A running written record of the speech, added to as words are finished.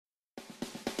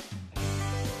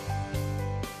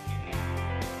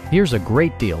Here's a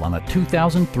great deal on a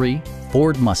 2003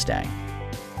 Ford Mustang.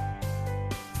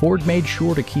 Ford made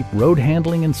sure to keep road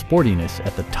handling and sportiness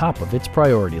at the top of its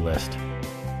priority list.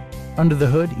 Under the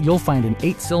hood, you'll find an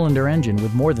 8-cylinder engine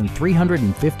with more than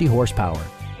 350 horsepower,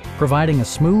 providing a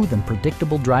smooth and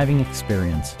predictable driving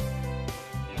experience.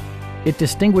 It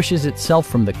distinguishes itself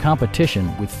from the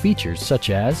competition with features such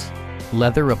as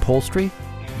leather upholstery,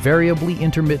 variably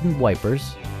intermittent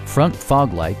wipers, front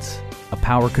fog lights, a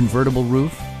power convertible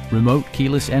roof, remote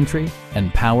keyless entry,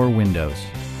 and power windows.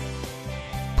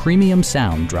 Premium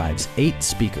sound drives 8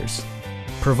 speakers,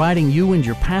 providing you and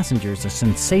your passengers a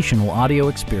sensational audio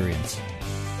experience.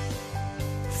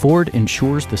 Ford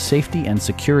ensures the safety and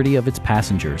security of its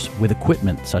passengers with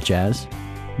equipment such as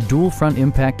dual front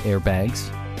impact airbags,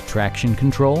 traction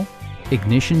control,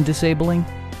 ignition disabling,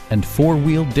 and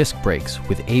 4-wheel disc brakes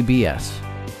with ABS.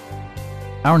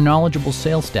 Our knowledgeable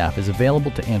sales staff is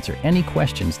available to answer any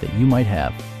questions that you might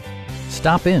have.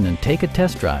 Stop in and take a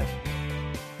test drive.